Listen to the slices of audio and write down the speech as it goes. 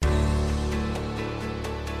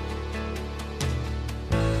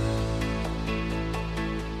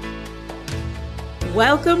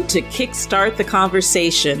Welcome to Kickstart the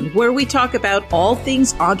Conversation, where we talk about all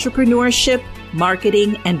things entrepreneurship,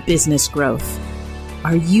 marketing, and business growth.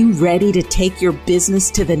 Are you ready to take your business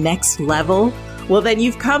to the next level? Well, then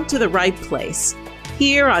you've come to the right place.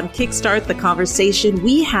 Here on Kickstart the Conversation,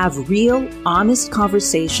 we have real, honest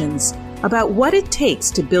conversations about what it takes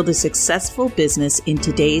to build a successful business in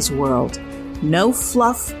today's world. No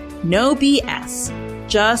fluff, no BS.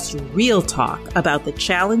 Just real talk about the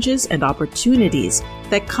challenges and opportunities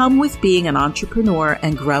that come with being an entrepreneur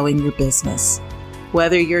and growing your business.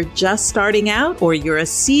 Whether you're just starting out or you're a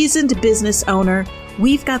seasoned business owner,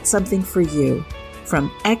 we've got something for you.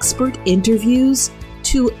 From expert interviews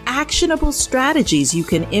to actionable strategies you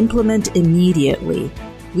can implement immediately,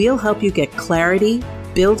 we'll help you get clarity,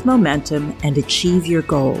 build momentum, and achieve your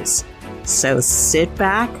goals. So sit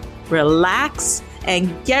back, relax,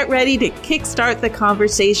 and get ready to kickstart the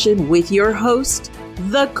conversation with your host,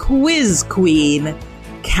 the Quiz Queen,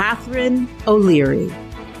 Catherine O'Leary.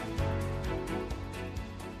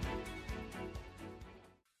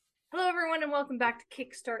 Hello, everyone, and welcome back to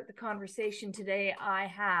Kickstart the Conversation. Today, I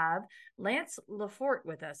have Lance LeFort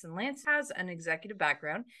with us, and Lance has an executive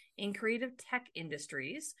background in creative tech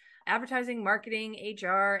industries, advertising, marketing,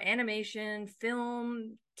 HR, animation,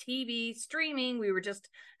 film, TV, streaming. We were just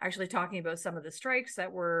actually talking about some of the strikes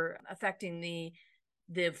that were affecting the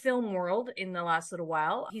film world in the last little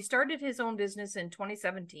while. He started his own business in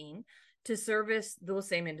 2017 to service those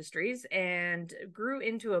same industries and grew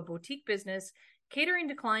into a boutique business catering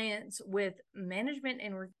to clients with management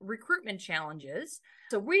and recruitment challenges.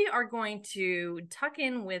 So we are going to tuck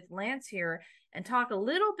in with Lance here and talk a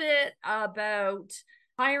little bit about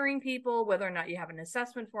hiring people, whether or not you have an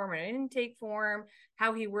assessment form or an intake form,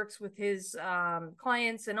 how he works with his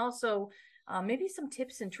clients, and also maybe some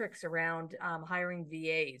tips and tricks around hiring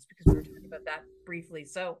VAs, because we were talking about that briefly.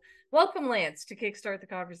 So welcome, Lance, to Kickstart the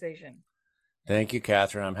Conversation. Thank you,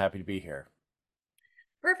 Catherine. I'm happy to be here.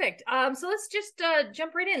 Perfect. So let's just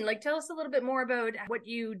jump right in. Tell us a little bit more about what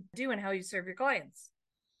you do and how you serve your clients.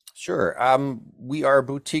 Sure. We are a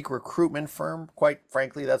boutique recruitment firm. Quite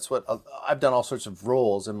frankly, that's what I've done all sorts of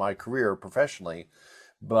roles in my career professionally.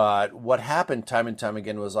 But what happened time and time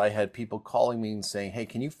again was I had people calling me and saying, hey,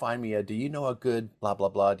 can you find me do you know a good blah, blah,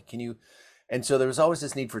 blah? And so there was always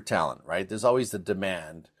this need for talent, right? There's always the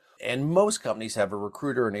demand. And most companies have a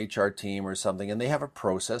recruiter, an HR team or something, and they have a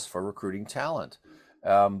process for recruiting talent.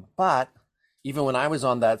 But even when I was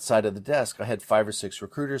on that side of the desk, I had 5 or 6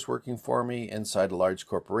 recruiters working for me inside a large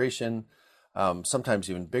corporation, sometimes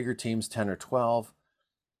even bigger teams, 10 or 12.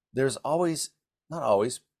 There's always, not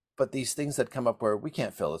always, but these things that come up where we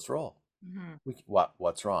can't fill this role. Mm-hmm.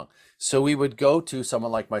 What's wrong? So we would go to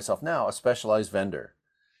someone like myself now, a specialized vendor,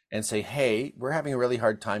 and say, hey, we're having a really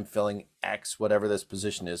hard time filling X, whatever this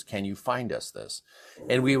position is. Can you find us this?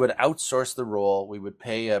 And we would outsource the role. We would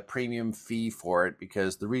pay a premium fee for it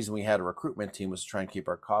because the reason we had a recruitment team was to try and keep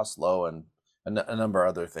our costs low and a number of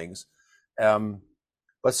other things.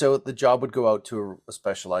 But so the job would go out to a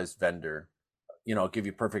specialized vendor. I'll give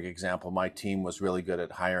you a perfect example. My team was really good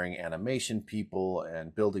at hiring animation people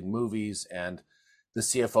and building movies, and the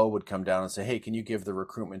CFO would come down and say, hey, can you give the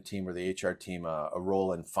recruitment team or the HR team a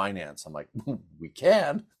role in finance? I'm like, we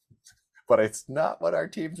can, but it's not what our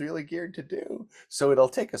team's really geared to do. So it'll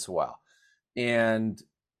take us a while. And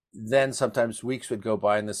then sometimes weeks would go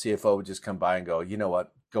by and the CFO would just come by and go, you know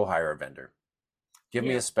what, go hire a vendor. Give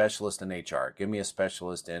me a specialist in HR. Give me a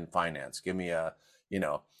specialist in finance. Give me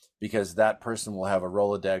because that person will have a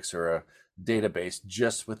Rolodex or a database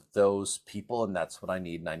just with those people, and that's what I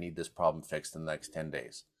need, and I need this problem fixed in the next 10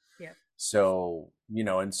 days. Yeah. So,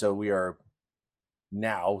 and so we are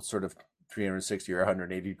now sort of 360 or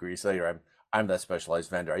 180 degrees later, I'm that specialized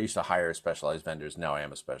vendor. I used to hire specialized vendors. Now I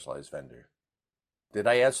am a specialized vendor. Did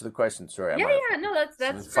I answer the question? Sorry. Yeah. No,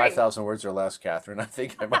 that's 5,000 words or less, Catherine. I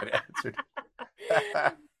think I might have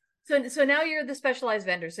answered. So now you're the specialized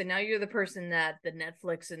vendor. So now you're the person that the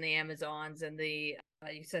Netflix and the Amazons and the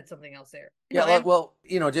you said something else there. Well,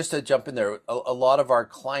 just to jump in there, a lot of our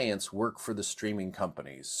clients work for the streaming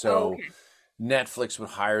companies. So Netflix would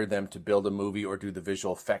hire them to build a movie or do the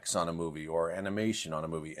visual effects on a movie or animation on a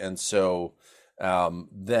movie. And so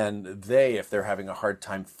then if they're having a hard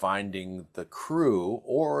time finding the crew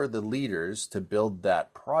or the leaders to build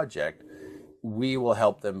that project, we will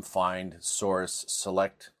help them find, source,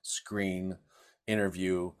 select, screen,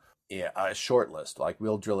 interview a short list.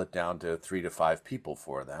 We'll drill it down to 3 to 5 people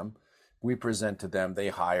for them. We present to them, they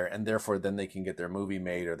hire, and therefore then they can get their movie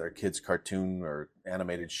made or their kids' cartoon or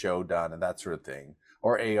animated show done and that sort of thing.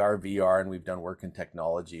 Or AR, VR, and we've done work in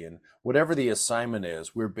technology. And whatever the assignment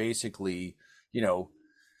is, we're basically,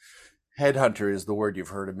 Headhunter is the word you've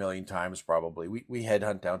heard a million times probably. We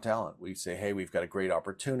headhunt down talent. We say, hey, we've got a great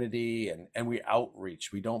opportunity, and we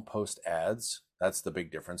outreach. We don't post ads. That's the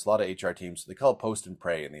big difference. A lot of HR teams, they call it post and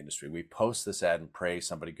pray in the industry. We post this ad and pray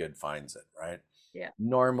somebody good finds it, right? Yeah.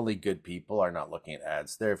 Normally good people are not looking at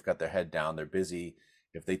ads. They've got their head down. They're busy.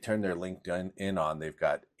 If they turn their LinkedIn in on, they've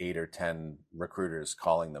got 8 or 10 recruiters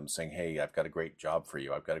calling them saying, hey, I've got a great job for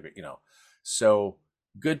you. I've got a great, So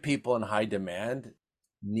good people in high demand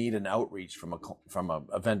need an outreach from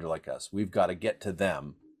a vendor like us. We've got to get to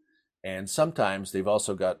them. And sometimes they've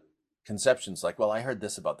also got conceptions like, well, I heard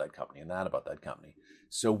this about that company and that about that company.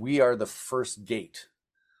 So we are the first gate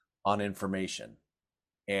on information.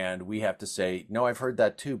 And we have to say, no, I've heard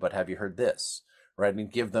that too, but have you heard this? Right.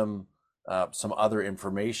 And give them some other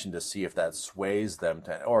information to see if that sways them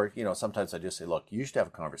to, or, sometimes I just say, look, you should have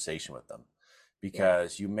a conversation with them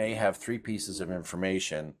because you may have 3 pieces of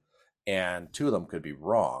information and 2 of them could be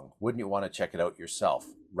wrong. Wouldn't you want to check it out yourself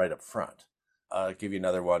right up front? I'll give you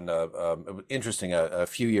another one. Interesting. A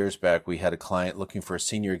few years back, we had a client looking for a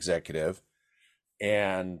senior executive,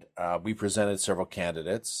 and we presented several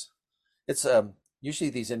candidates. It's usually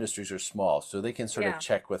these industries are small, so they can sort of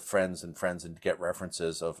check with friends and get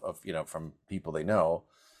references of from people they know.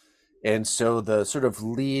 And so the sort of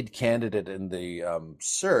lead candidate in the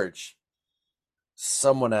search,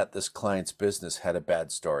 someone at this client's business had a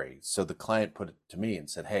bad story. So the client put it to me and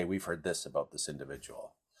said, hey, we've heard this about this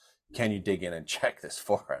individual. Can you dig in and check this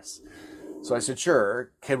for us? So I said,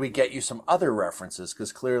 sure. Can we get you some other references?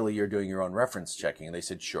 Because clearly you're doing your own reference checking. And they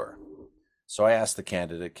said, sure. So I asked the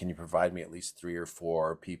candidate, can you provide me at least 3 or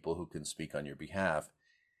 4 people who can speak on your behalf?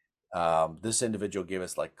 This individual gave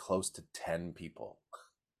us like close to 10 people.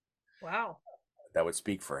 Wow. That would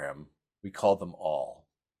speak for him. We called them all.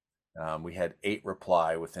 We had 8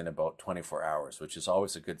 reply within about 24 hours, which is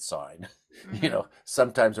always a good sign. Mm-hmm.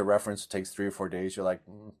 Sometimes a reference takes 3 or 4 days. You're like,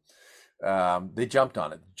 they jumped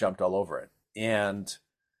on it, jumped all over it. And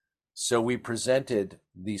so we presented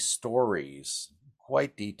these stories,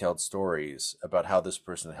 quite detailed stories about how this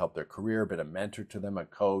person had helped their career, been a mentor to them, a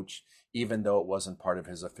coach, even though it wasn't part of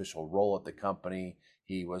his official role at the company.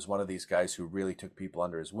 He was one of these guys who really took people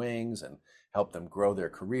under his wings and helped them grow their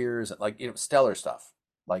careers, and stellar stuff.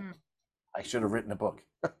 Like, I should have written a book,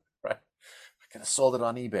 right? I could have sold it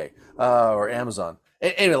on eBay or Amazon.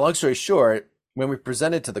 Anyway, long story short, when we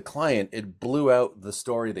presented to the client, it blew out the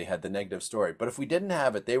story they had, the negative story. But if we didn't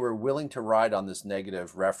have it, they were willing to ride on this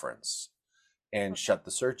negative reference and shut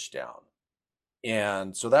the search down.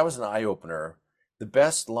 And so that was an eye-opener. The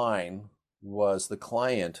best line was the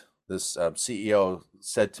client, this CEO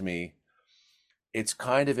said to me, it's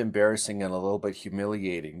kind of embarrassing and a little bit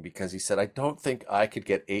humiliating because he said, I don't think I could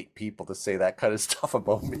get 8 people to say that kind of stuff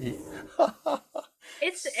about me.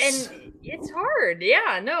 It's hard.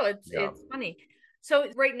 Yeah, no, it's funny. So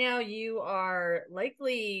right now you are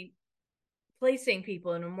likely placing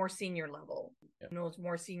people in a more senior level,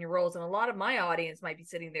 more senior roles. And a lot of my audience might be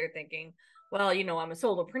sitting there thinking, well, I'm a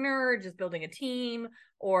solopreneur, just building a team,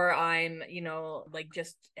 or I'm,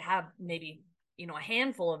 just have maybe, a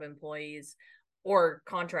handful of employees or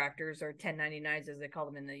contractors or 1099s as they call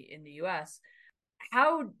them in the US.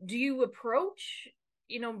 How do you approach,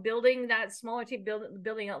 building that smaller team,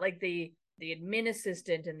 building out like the admin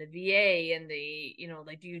assistant and the VA and the,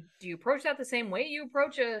 do you approach that the same way you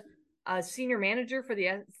approach a senior manager for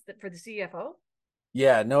the CFO?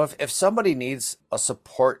 Yeah, no, if somebody needs a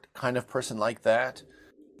support kind of person like that,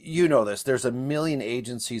 there's a million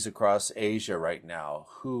agencies across Asia right now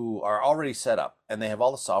who are already set up and they have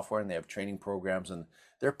all the software and they have training programs and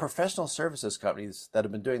they're professional services companies that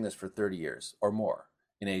have been doing this for 30 years or more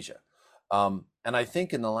in Asia. And I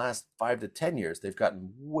think in the last 5 to 10 years, they've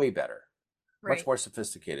gotten way better, much more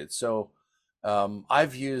sophisticated. So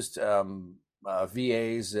I've used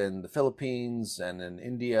VAs in the Philippines and in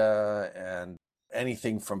India and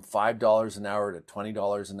anything from $5 an hour to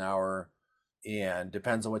 $20 an hour. And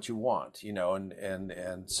depends on what you want,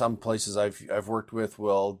 and some places I've worked with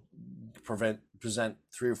will present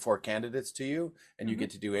 3 or 4 candidates to you, and you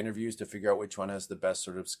get to do interviews to figure out which one has the best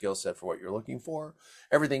sort of skill set for what you're looking for.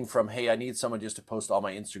 Everything from, hey, I need someone just to post all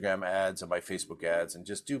my Instagram ads and my Facebook ads and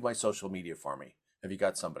just do my social media for me. Have you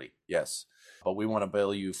got somebody? Yes. But we want to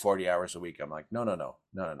bill you 40 hours a week. I'm like, no.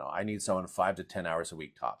 I need someone 5 to 10 hours a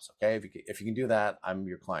week tops. Okay. If you can do that, I'm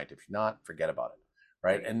your client. If you're not, forget about it.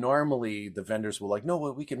 Right. And normally the vendors will like, no,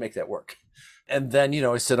 well, we can make that work. And then,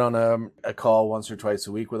 I sit on a call once or twice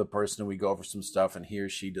a week with a person and we go over some stuff and he or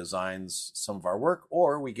she designs some of our work,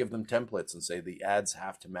 or we give them templates and say the ads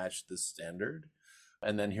have to match this standard.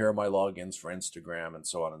 And then here are my logins for Instagram and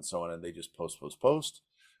so on and so on. And they just post.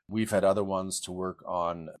 We've had other ones to work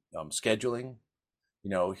on scheduling.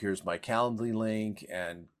 Here's my Calendly link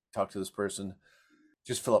and talk to this person.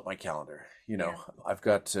 Just fill up my calendar. I've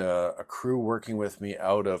got a crew working with me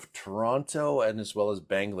out of Toronto and as well as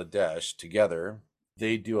Bangladesh together.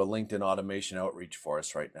 They do a LinkedIn automation outreach for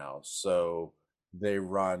us right now. So they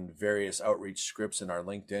run various outreach scripts in our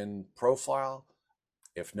LinkedIn profile.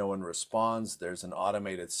 If no one responds, there's an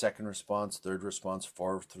automated second response, third response,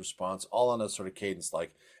 fourth response, all on a sort of cadence.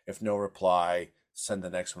 Like if no reply, send the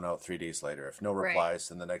next one out 3 days later. If no reply,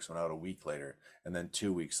 send the next one out a week later, and then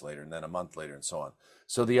 2 weeks later, and then a month later, and so on.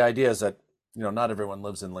 So the idea is that, not everyone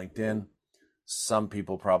lives in LinkedIn. Some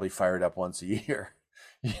people probably fire it up once a year,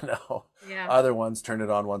 Other ones turn it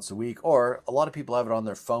on once a week, or a lot of people have it on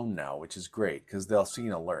their phone now, which is great because they'll see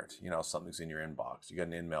an alert, something's in your inbox. You got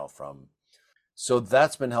an email from. So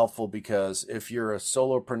that's been helpful because if you're a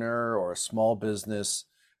solopreneur or a small business,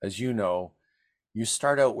 as you know, you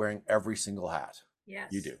start out wearing every single hat.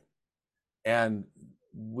 Yes. You do. And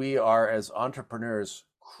we are, as entrepreneurs,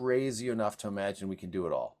 crazy enough to imagine we can do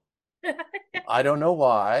it all. I don't know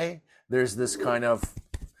why. There's this kind of,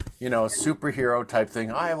 superhero type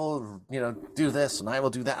thing. I will, do this and I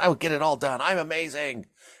will do that. I will get it all done. I'm amazing.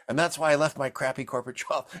 And that's why I left my crappy corporate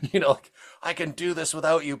job. I can do this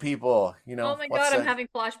without you people. Oh my God, I'm having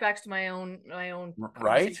flashbacks to my own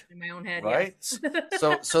right in my own head. Right. Yes.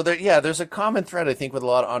 so there's a common thread I think with a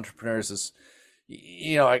lot of entrepreneurs is,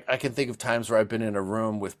 I can think of times where I've been in a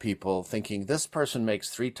room with people thinking this person makes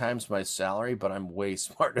 3 times my salary, but I'm way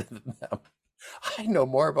smarter than them. I know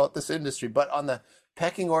more about this industry, but on the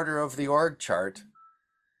pecking order of the org chart,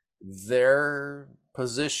 their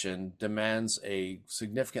position demands a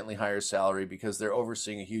significantly higher salary because they're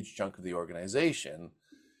overseeing a huge chunk of the organization.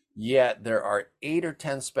 Yet there are 8 or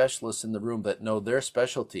 10 specialists in the room that know their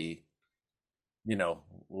specialty,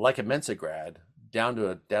 like a Mensa grad, down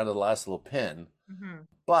to the last little pin. Mm-hmm.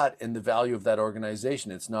 But in the value of that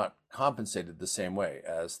organization, it's not compensated the same way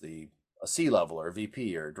as a C-level or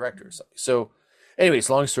VP or director or something. So anyways,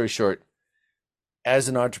 long story short, as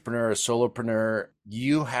an entrepreneur, a solopreneur,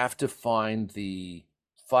 you have to find the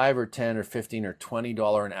 $5 or $10 or $15 or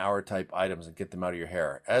 $20 an hour type items and get them out of your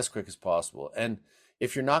hair as quick as possible. And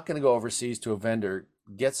if you're not going to go overseas to a vendor,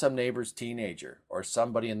 get some neighbor's teenager or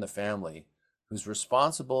somebody in the family who's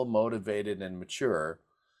responsible, motivated, and mature,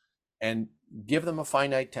 and give them a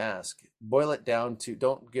finite task. Boil it down to,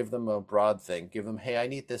 don't give them a broad thing. Give them, hey, I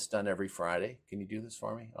need this done every Friday. Can you do this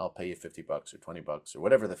for me? I'll pay you $50 or $20 or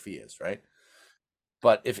whatever the fee is, right?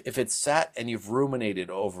 But if it's sat and you've ruminated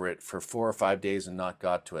over it for 4 or 5 days and not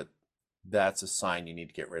got to it, that's a sign you need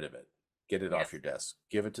to get rid of it. Get it off your desk.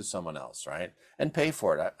 Give it to someone else, right? And pay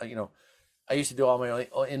for it. I used to do all my own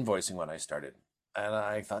invoicing when I started. And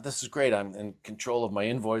I thought, this is great. I'm in control of my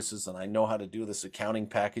invoices and I know how to do this accounting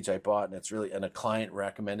package I bought. And it's really, and a client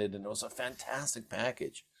recommended, and it was a fantastic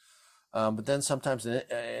package. But then sometimes an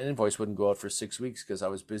invoice wouldn't go out for 6 weeks because I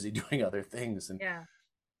was busy doing other things. And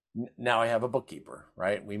now I have a bookkeeper,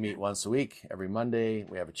 right? We meet once a week, every Monday.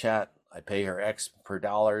 We have a chat. I pay her X per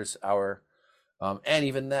dollars hour. And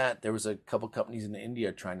even that, there was a couple companies in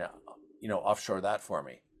India trying to, offshore that for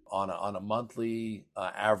me on a monthly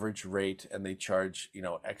average rate. And they charge,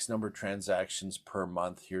 X number of transactions per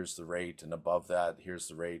month. Here's the rate. And above that, here's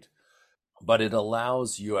the rate. But it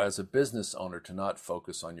allows you as a business owner to not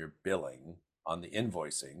focus on your billing, on the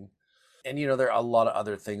invoicing. And, there are a lot of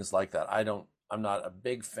other things like that. I'm not a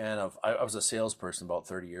big fan of, I was a salesperson about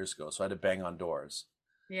 30 years ago, so I had to bang on doors.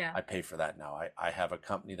 Yeah. I pay for that now. I have a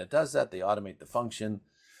company that does that. They automate the function.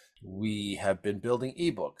 We have been building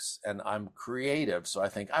ebooks, and I'm creative, so I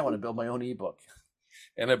think I want to build my own ebook.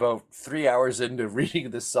 And about 3 hours into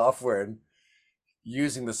reading the software and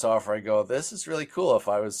using the software, I go, this is really cool. If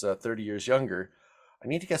I was 30 years younger, I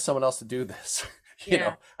need to get someone else to do this.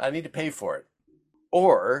 I need to pay for it.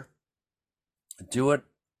 Or do it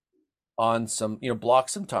on some, block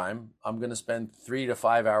some time. I'm going to spend 3 to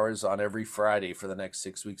 5 hours on every Friday for the next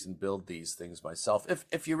 6 weeks and build these things myself.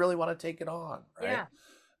 If you really want to take it on, right? Yeah.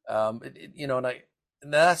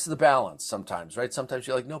 And that's the balance sometimes, right? Sometimes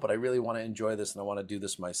you're like, no, but I really want to enjoy this and I want to do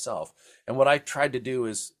this myself. And what I tried to do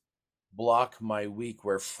is block my week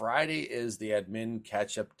where Friday is the admin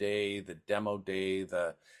catch-up day, the demo day,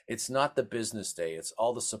 it's not the business day. It's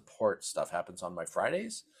all the support stuff happens on my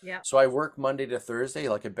Fridays. Yeah. So I work Monday to Thursday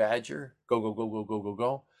like a badger. Go, go, go, go, go, go,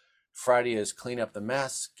 go. Friday is clean up the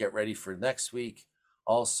mess, get ready for next week.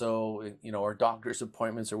 Also, our doctor's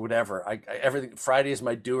appointments or whatever. Everything. Friday is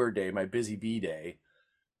my doer day, my busy bee day.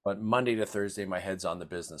 But Monday to Thursday, my head's on the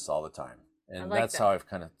business all the time. And that's how I've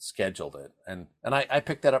kind of scheduled it. And I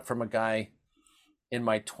picked that up from a guy in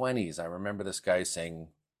my 20s. I remember this guy saying,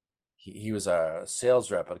 he was a sales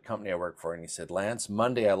rep at a company I work for, and he said, Lance,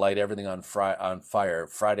 Monday I light everything on fire.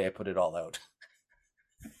 Friday I put it all out.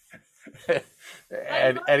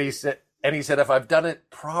 and he said, if I've done it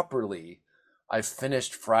properly, I've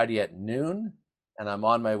finished Friday at noon, and I'm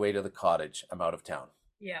on my way to the cottage. I'm out of town.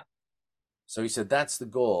 Yeah. So he said, that's the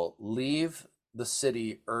goal. Leave the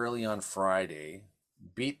city early on Friday,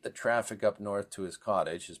 beat the traffic up north to his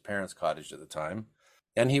cottage, his parents' cottage at the time.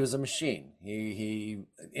 And he was a machine. He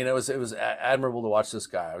it was admirable to watch this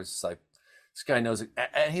guy. I was just like, this guy knows it.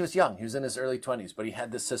 And he was young. He was in his early 20s, but he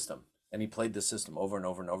had this system, and he played the system over and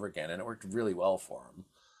over and over again, and it worked really well for him.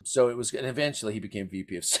 So and eventually he became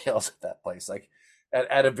VP of sales at that place. Like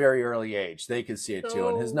at a very early age, they could see it too,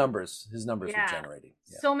 and his numbers were generating.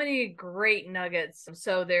 Yeah. So many great nuggets.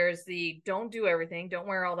 So there's the don't do everything, don't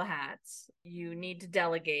wear all the hats. You need to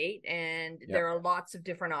delegate, and there are lots of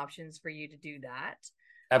different options for you to do that.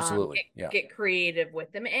 Absolutely. Get creative with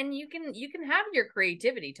them, and you can have your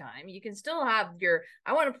creativity time. You can still have your,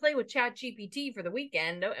 I want to play with ChatGPT for the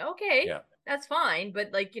weekend. Okay, that's fine.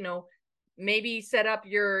 But maybe set up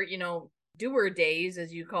your, doer days,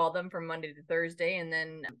 as you call them, from Monday to Thursday, and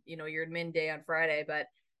then, your admin day on Friday. But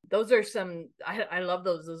those are I love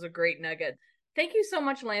those. Those are great nuggets. Thank you so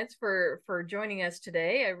much, Lance, for joining us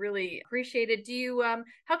today. I really appreciate it. Do you,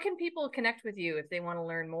 how can people connect with you if they want to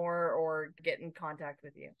learn more or get in contact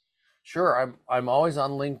with you? Sure. I'm always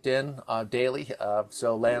on LinkedIn daily.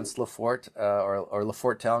 So Lance LeFort or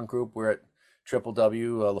LeFort Talent Group. We're at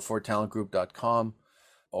www.leforttalentgroup.com,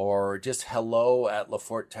 or just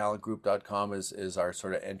hello@leforttalentgroup.com is our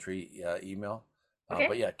sort of entry email. Okay.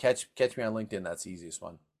 But yeah, catch me on LinkedIn. That's the easiest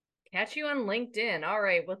one. Catch you on LinkedIn. All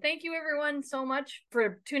right. Well, thank you everyone so much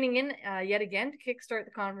for tuning in yet again to Kickstart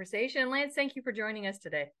the Conversation. Lance, thank you for joining us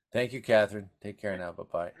today. Thank you, Catherine. Take care now.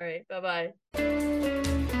 Bye-bye. All right. Bye-bye.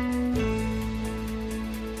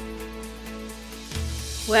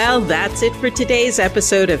 Well, that's it for today's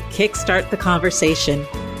episode of Kickstart the Conversation.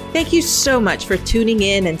 Thank you so much for tuning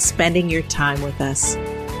in and spending your time with us.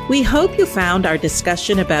 We hope you found our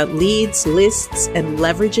discussion about leads, lists, and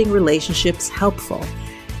leveraging relationships helpful.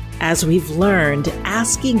 As we've learned,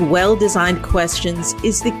 asking well-designed questions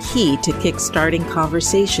is the key to kickstarting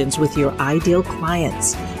conversations with your ideal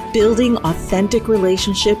clients, building authentic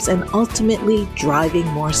relationships, and ultimately driving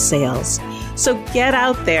more sales. So get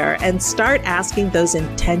out there and start asking those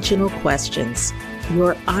intentional questions.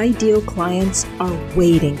 Your ideal clients are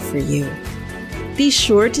waiting for you. Be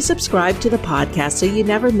sure to subscribe to the podcast so you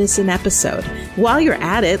never miss an episode. While you're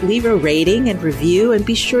at it, leave a rating and review, and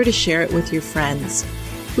be sure to share it with your friends.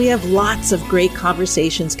 We have lots of great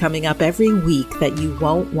conversations coming up every week that you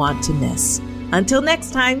won't want to miss. Until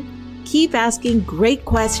next time, keep asking great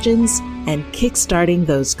questions and kickstarting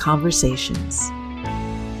those conversations.